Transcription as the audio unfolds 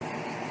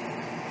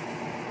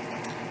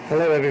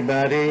Hello,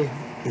 everybody.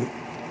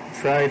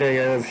 Friday,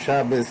 Erev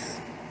Shabbos,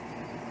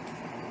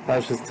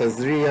 Parshas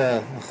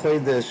Tazria,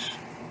 Hachodesh,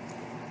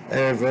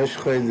 Erev Rosh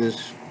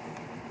Chodesh.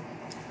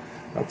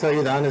 I'll tell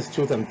you the honest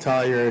truth, I'm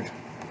tired.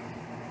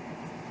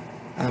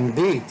 I'm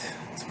beat.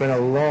 It's been a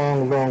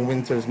long, long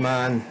winter's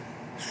man.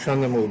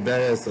 Shana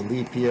Muberes, a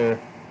leap year.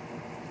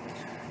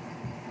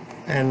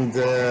 And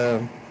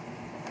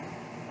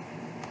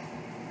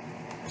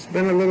it's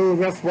been a little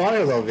rough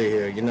while over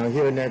here. You know,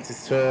 here in Eretz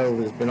Yisrael,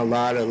 there's been a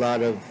lot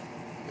of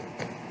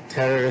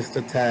terrorist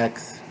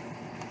attacks.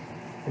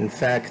 In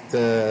fact,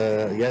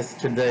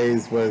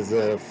 yesterday's was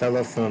a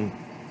fellow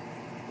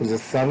who's a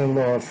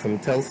son-in-law from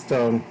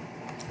Telstone,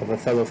 of a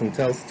fellow from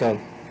Telstone,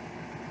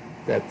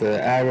 that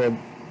the Arab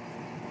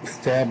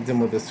stabbed him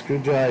with a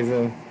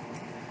screwdriver.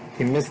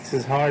 He missed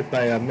his heart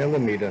by a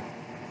millimeter.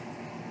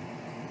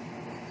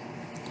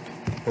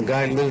 The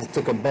guy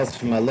took a bus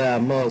from Alei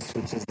Amos,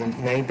 which is the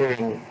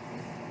neighboring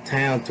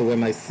town to where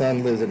my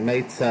son lives, in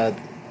Meitzad,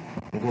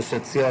 in Gush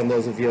Etzion,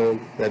 those of you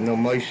that know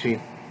Moshe.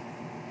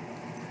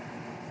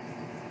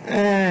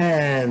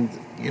 And,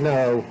 you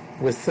know,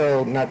 we're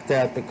so knocked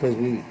out because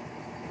we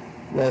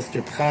lost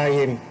Reb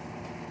Chaim.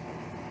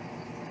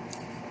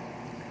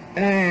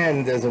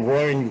 And there's a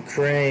war in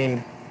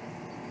Ukraine,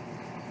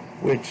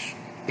 which,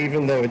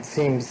 even though it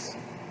seems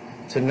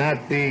to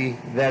not be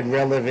that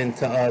relevant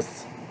to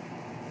us,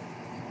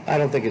 I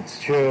don't think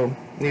it's true.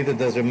 Neither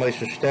does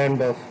Moshe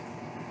Sternbuch.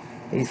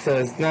 He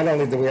says, not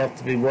only do we have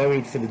to be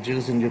worried for the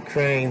Jews in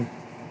Ukraine,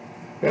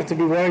 we have to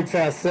be worried for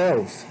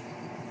ourselves.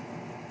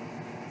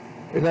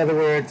 In other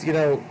words, you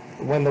know,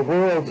 when the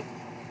world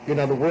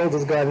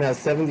has gone now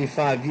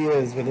 75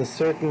 years with a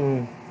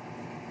certain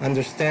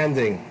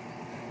understanding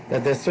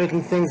that there's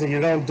certain things that you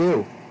don't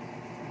do.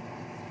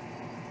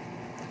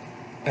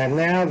 And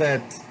now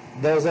that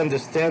those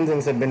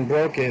understandings have been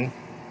broken,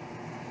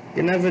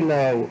 you never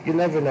know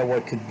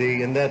what could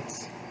be, and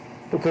that's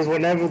because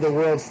whenever the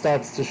world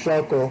starts to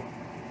shackle,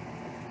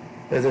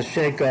 there's a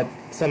shake-up.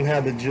 Somehow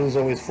the Jews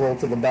always fall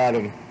to the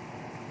bottom.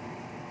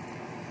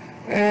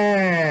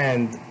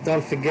 And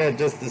don't forget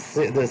just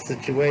the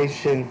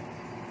situation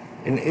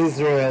in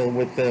Israel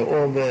with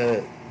all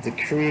the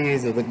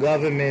decrees of the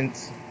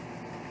government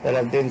that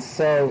have been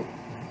so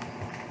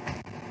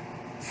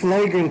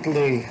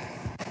flagrantly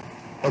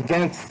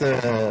against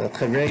the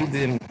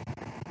Haredim,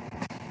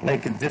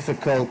 make it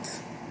difficult.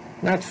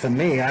 Not for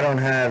me, I don't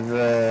have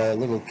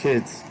little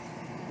kids,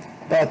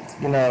 but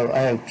you know, I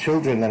have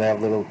children that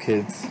have little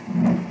kids,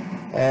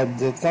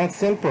 and it's not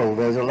simple.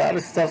 There's a lot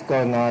of stuff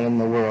going on in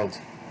the world,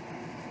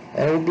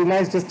 and it would be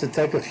nice just to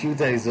take a few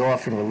days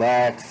off and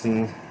relax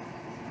and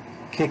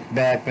kick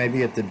back,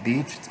 maybe at the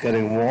beach. It's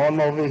getting warm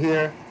over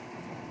here,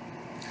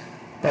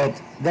 but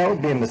that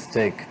would be a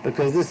mistake,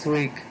 because this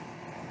week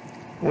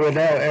we're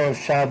now Erev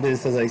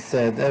Shabbos, as I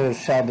said, Erev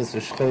Shabbos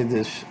Rosh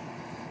Chodesh,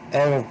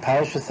 Erev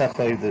Parshas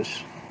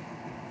Hachodesh.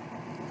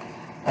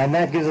 And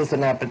that gives us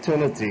an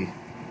opportunity.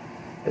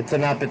 It's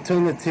an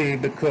opportunity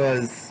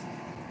because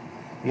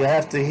you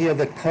have to hear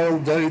the kol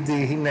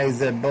doidi hinei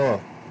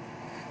zebo.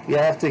 You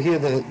have to hear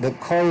the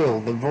kol,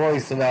 the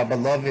voice of our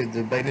beloved,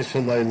 the Rebbeinu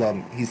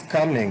Shalom. He's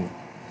coming.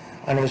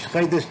 On Rosh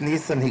Chodesh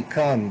Nisan he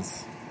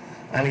comes.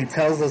 And he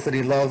tells us that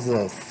he loves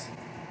us.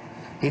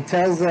 He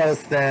tells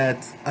us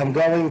that I'm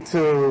going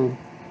to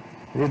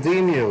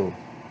redeem you.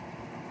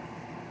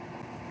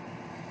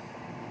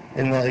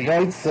 In the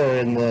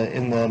Yotzer,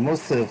 in the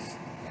Musaf,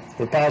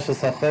 the Parshas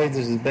Hachodesh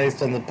is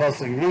based on the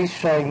pasuk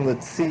Rishon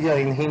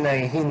L'Tziyon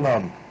Hinei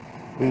Hinam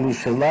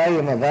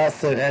V'Yerushalayim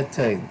Avaser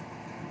Etein.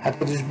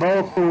 HaKadosh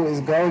Baruch Hu is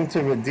going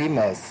to redeem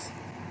us.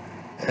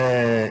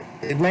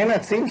 It may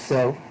not seem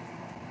so.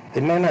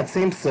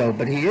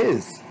 But he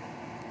is.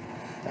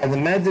 And the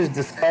Medrash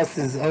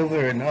discusses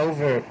over and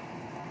over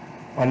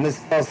on this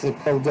pasuk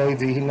Kol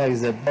Doidi Hinei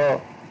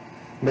Zebo.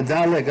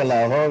 Medaleg al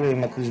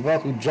Ahorim, HaKadosh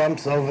Baruch Hu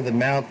jumps over the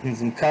mountains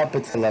and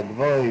kapetz al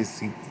Agvois.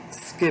 He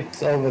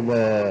skips over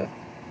the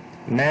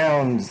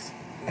mounds.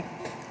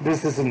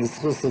 This is in the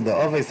schus of the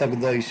Oveis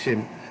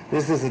HaKadoshim.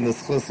 This is in the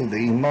schus of the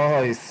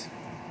Imahos.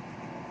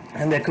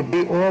 And there could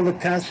be all the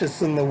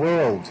kashas in the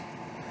world.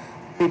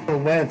 People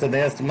went and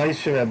they asked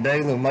Moshe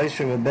Rabbeinu.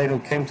 Moshe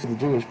Rabbeinu came to the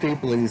Jewish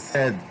people and he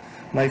said,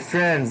 my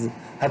friends,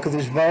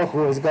 HaKadosh Baruch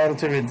Hu is going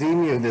to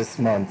redeem you this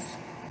month.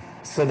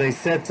 So they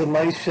said to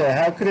Moshe,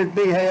 how could it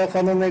be? How is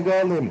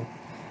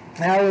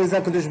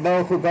HaKadosh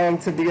Baruch Hu going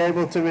to be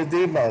able to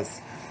redeem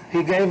us?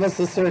 He gave us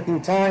a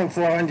certain time,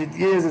 400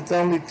 years, it's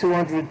only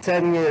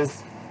 210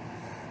 years.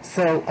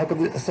 So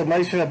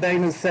Moshe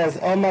Rabbeinu says,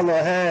 Omar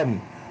Lohem,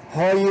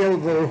 Hoyil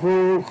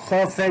v'hu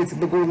chofetz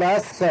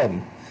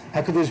b'gulaschem.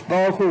 HaKadosh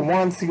Baruch Hu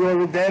wants your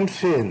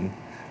redemption.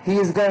 He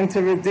is going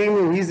to redeem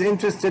you. He's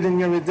interested in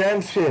your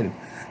redemption.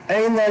 He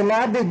doesn't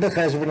look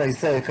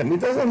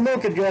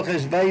at your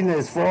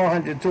cheshbainis,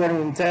 400,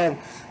 210.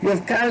 You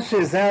have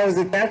kashis. How is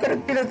it? How could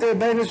it be that the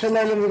Rebbeinu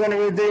Shalom is going to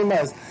redeem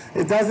us?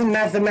 It doesn't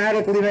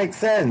mathematically make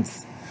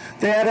sense.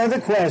 They had other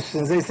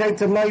questions. They say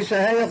to Moshe,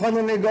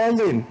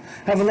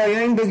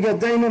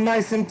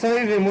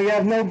 we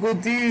have no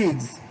good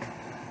deeds.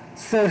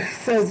 So he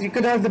says, you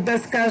could have the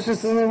best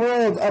kashrus in the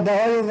world, but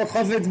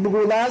HaKadosh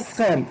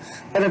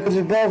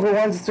Baruch Hu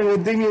wants to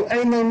redeem you.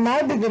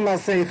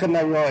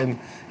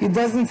 He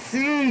doesn't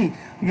see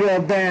your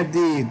bad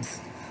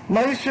deeds.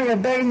 Moshe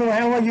Rabbeinu,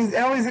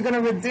 how is he going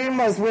to redeem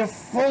us? We're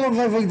full of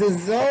avodah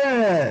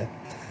zarah.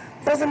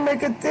 Doesn't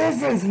make a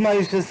difference,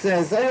 Moshe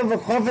says.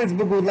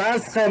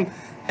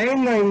 He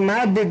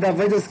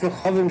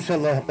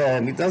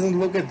doesn't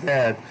look at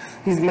that.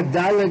 He's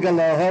medaleg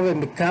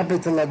alahavim,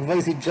 mekapet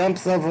alagvos. He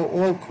jumps over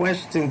all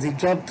questions. He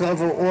jumps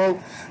over all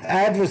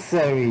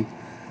adversary.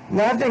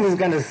 Nothing is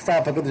going to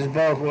stop HaKadosh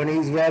Baruch Hu when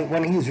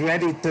he's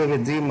ready to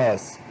redeem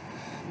us.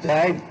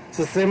 Right?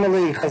 So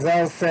similarly,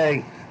 Chazal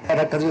say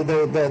that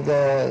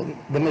the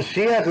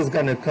Mashiach is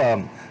going to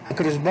come.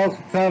 HaKadosh Baruch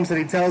Hu comes and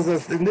he tells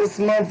us, in this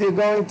month you're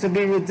going to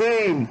be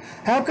redeemed.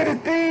 How could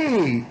it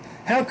be?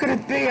 How could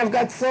it be? I've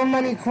got so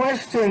many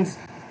questions.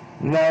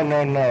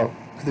 No.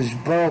 HaKadosh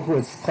Baruch Hu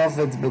is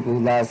chofetz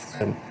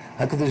b'gulaschem.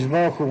 HaKadosh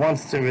Baruch Hu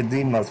wants to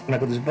redeem us. When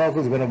HaKadosh Baruch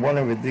Hu is going to want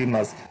to redeem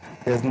us,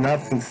 there's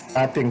nothing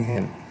stopping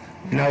him.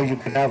 You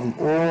could have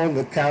all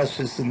the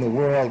kashrus in the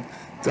world.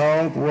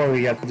 Don't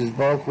worry, HaKadosh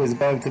Baruch Hu is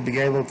going to be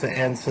able to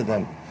answer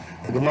them.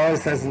 The Gemara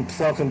says in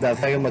Pesachim Daf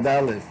Hayom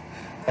Aleph,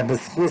 that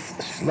b'schus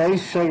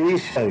shleisha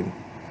rishon,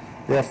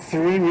 there are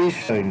three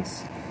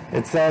rishons.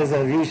 It says a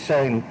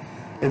rishon.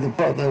 It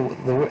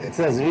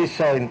says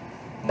rishon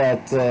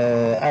that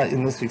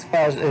in this week's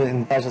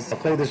in Parshas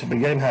Hachodesh,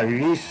 B'yom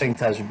HaRishon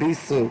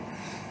Tashbisu,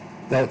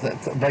 that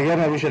B'yom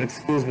HaRishon,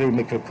 excuse me,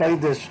 Mikra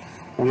Kodesh,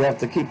 we have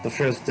to keep the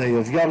first day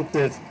of Yom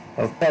Tov,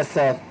 of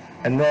Pesach,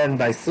 and then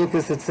by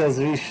Sukkot it says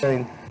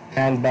rishon,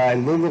 and by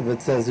Lulav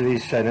it says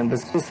rishon, and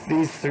because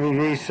these three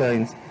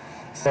rishons,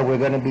 so we're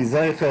going to be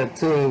zeicher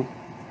to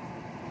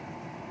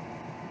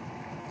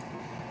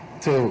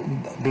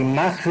be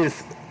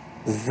machris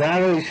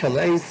Zarei Shel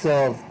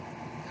Esav,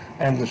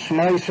 and the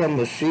Shmoi Shel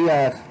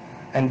Mashiach,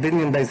 and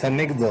Binyan Beis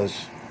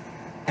Hamikdash.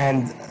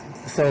 And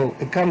so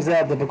it comes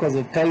out that because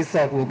of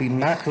Pesach will be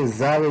Machris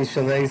Zarei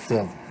Shel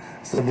Esav.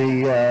 So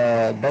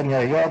the Ben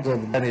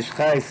Yehoyada, the Ben Ish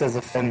Chai, says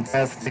a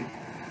fantastic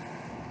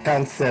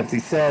concept. He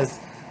says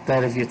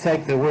that if you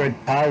take the word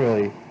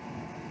paroi,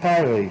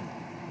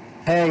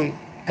 hey,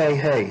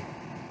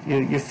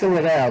 you fill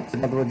it out.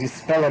 In other words, you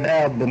spell it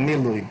out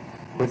b'milui,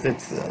 with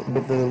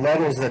the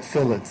letters that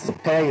fill it. So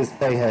pei is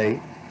pei hey,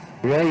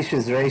 reish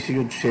is reish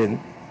yud shin,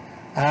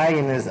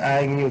 ayin is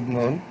ayin yud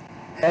nun,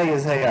 hey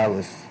is hey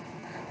aleph.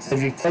 So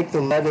if you take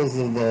the letters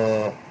of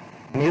the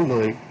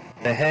milui,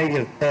 the hey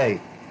of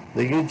pei,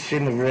 the yud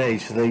shin of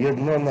reish, the yud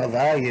nun of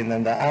ayin,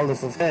 and the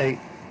aleph of hey,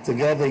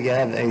 together you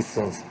have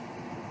Esav.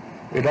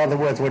 In other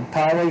words, when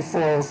Paroi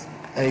falls,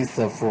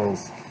 Esav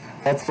falls.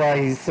 That's why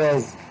it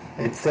says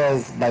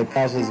by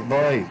Pasha's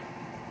boy,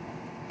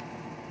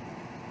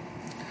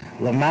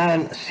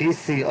 Laman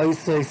shisi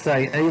oisoi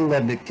say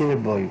eile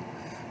bekirboy.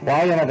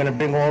 Why am I going to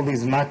bring all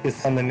these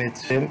makis on the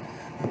mitzvim?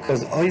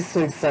 Because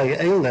oisoi say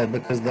eile,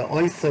 because the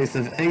oisois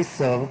of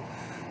Esav,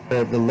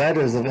 the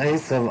letters of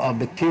Esav are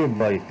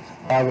bekirboy,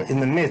 are in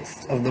the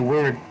midst of the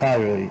word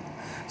Paroi.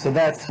 So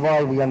that's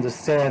why we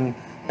understand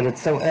that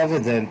it's so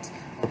evident.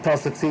 The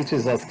Pasuk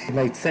teaches us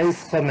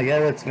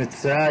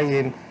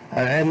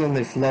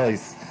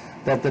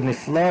that the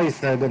niflois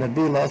that are going to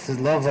be L'Aseh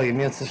Lova Yim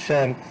Yetz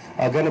Hashem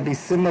are going to be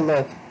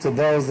similar to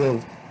those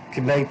of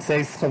Kimei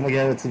Tzeischem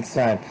Yeretz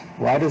Mitzrayim.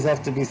 Why does it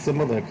have to be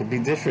similar? It could be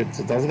different.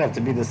 It doesn't have to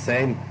be the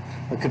same.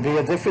 It could be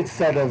a different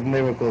set of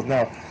miracles.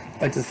 Now,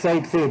 it's the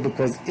same thing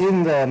because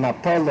in the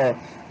Mapala,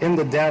 in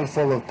the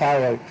downfall of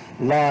Paro,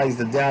 lies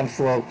the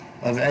downfall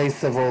of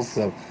Esav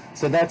also.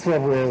 So that's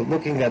what we're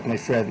looking at, my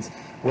friends.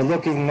 We're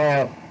looking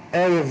now,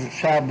 Erev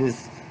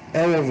Shabbos,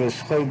 Erev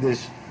Rosh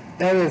Chodesh,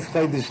 Erev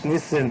Chodesh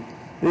Nisan.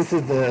 This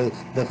is the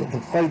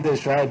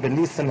Chodesh, right? Ben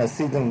Nisan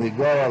Hasidim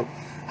Ligorel.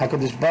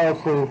 HaKadosh Baruch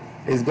Hu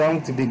is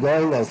going to be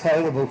Goylos.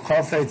 Ha'elevu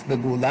Chofetz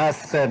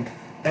Begulaschem.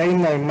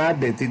 Einay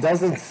Mabit. He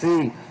doesn't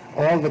see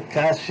all the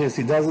kashrus.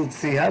 He doesn't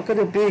see. How could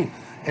it be?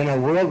 In a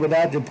world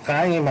without Reb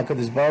Chaim,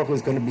 HaKadosh Baruch Hu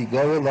is going to be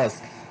Goylos.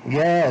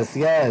 Yes.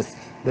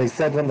 They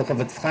said when the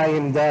Chavetz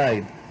Chaim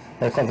died,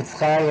 they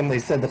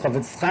said the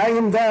Chavetz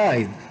Chaim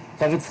died.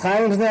 Chavetz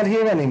Chaim is not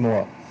here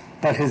anymore,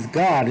 but his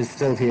God is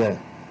still here.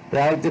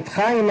 Right? The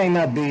Chaim may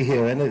not be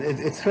here, and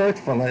it's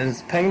hurtful and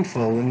it's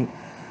painful, and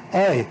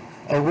a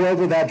world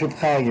without Reb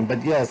Chaim.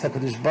 But yes,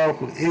 HaKadosh Baruch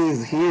Hu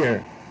is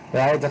here.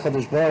 Right?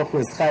 HaKadosh Baruch Hu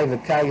is Chai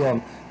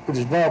v'Kayom.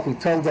 HaKadosh Baruch Hu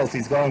told us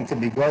He's going to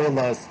be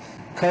Goylos.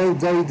 Kol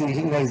Doidi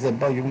Hinei,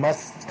 but you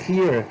must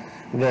hear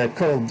the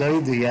Kol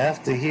Doidi. You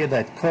have to hear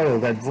that Kol,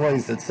 that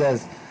voice that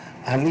says,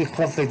 Ani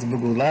Chofetz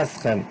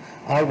Begulaschem.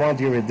 I want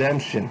your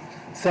redemption.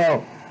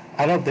 So,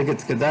 I don't think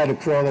it's Kedai to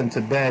crawl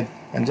into bed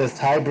and just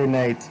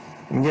hibernate.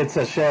 In Yetz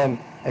Hashem,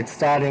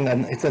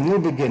 it's a new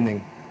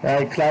beginning,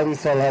 right? Klal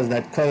Yisrael has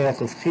that koyach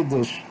of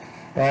chidush,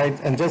 right?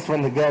 And just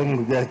when the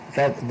going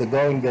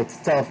gets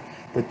tough,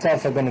 the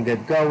tough are going to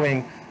get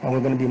going, and we're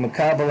going to be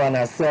makabel on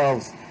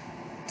ourselves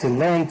to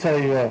learn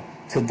Torah,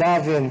 to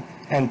daven,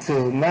 and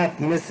to not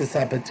miss this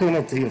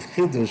opportunity of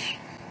chidush.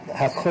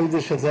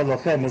 Hachodesh Hazeh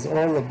Lochem is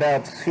all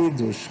about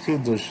chidush.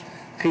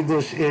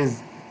 Chidush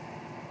is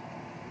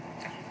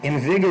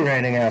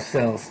invigorating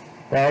ourselves,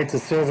 right, to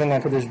serving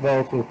HaKadosh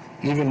Baruch Hu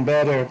even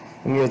better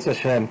in Yirtzeh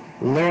Hashem,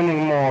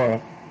 learning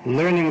more,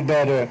 learning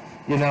better.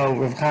 You know,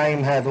 Rav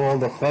Chaim had all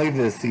the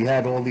chayvus, he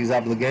had all these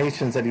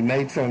obligations that he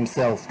made for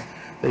himself.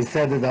 They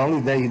said that the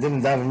only day he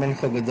didn't daven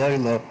Mincha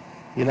Gedolah,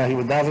 you know, he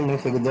would daven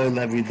Mincha Gedolah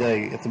every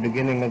day at the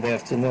beginning of the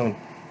afternoon,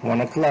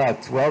 1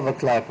 o'clock, 12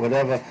 o'clock,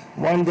 whatever.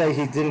 One day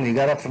he didn't. He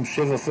got up from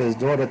Shiva for his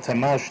daughter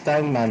Tamar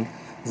Steinman,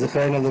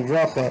 Zechreina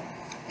Livracha,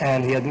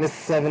 and he had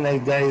missed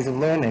 7-8 days of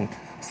learning.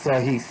 So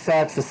he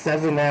sat for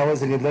 7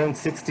 hours and he learned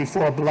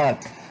 64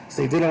 blot.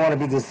 So he didn't want to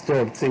be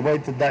disturbed. So he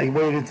waited to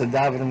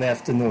daven in the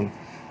afternoon.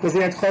 Because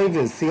he had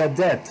chayvus, he had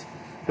debt,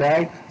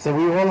 right? So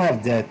we all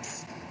have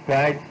debts,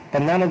 right?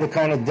 But none of the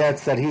kind of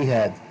debts that he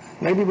had.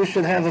 Maybe we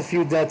should have a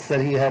few debts that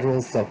he had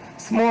also.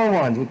 Small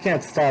ones. We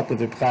can't start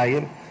with Reb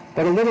Chaim,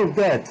 but a little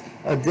debt.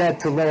 A debt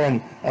to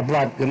learn a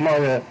blot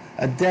Gemara,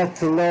 a debt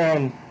to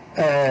learn,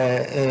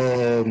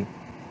 a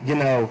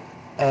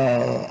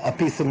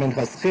piece of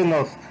Minchas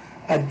Chinuch,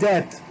 a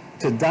debt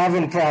to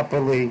daven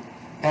properly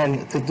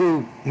and to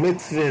do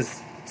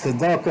mitzvahs,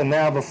 tzedakah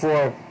now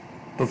before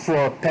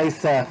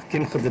Pesach,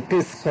 Kimcha de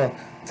Pischa,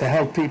 to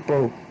help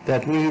people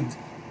that need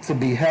to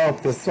be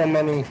helped. There's so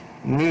many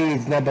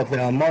needs, Nebuch the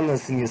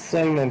Almanas and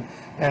Yisomim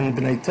and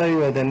B'nai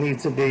Torah that need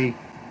to be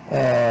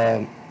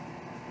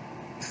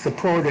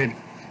supported.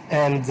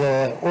 And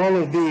all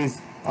of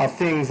these are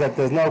things that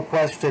there's no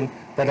question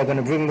that are going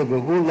to bring the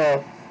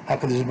Geula.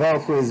 HaKadosh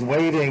Baruch Hu is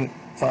waiting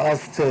for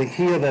us to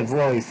hear that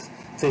voice,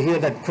 to hear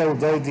that Kol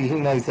Dodi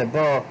Hinai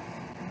Zabah,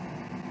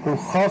 Hu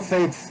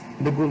Chafetz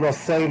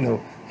B'Gulaseinu.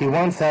 He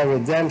wants our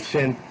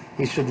redemption.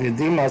 He should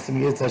redeem us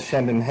in Yirtzeh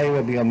Hashem in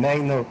Heira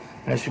B'Yameinu.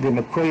 And it should be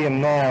Mekuyim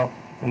now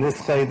in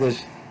this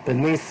Chodesh, the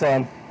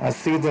Nisan,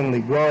 Asidim,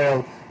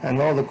 Ligoyel, and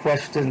all the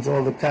questions,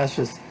 all the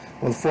kashas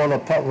will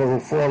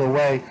fall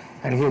away,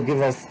 and he'll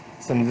give us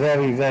some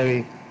very,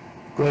 very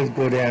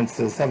good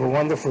answers. Have a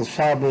wonderful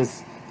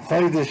Shabbos.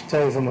 Chodesh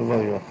Tov and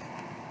Avoyach.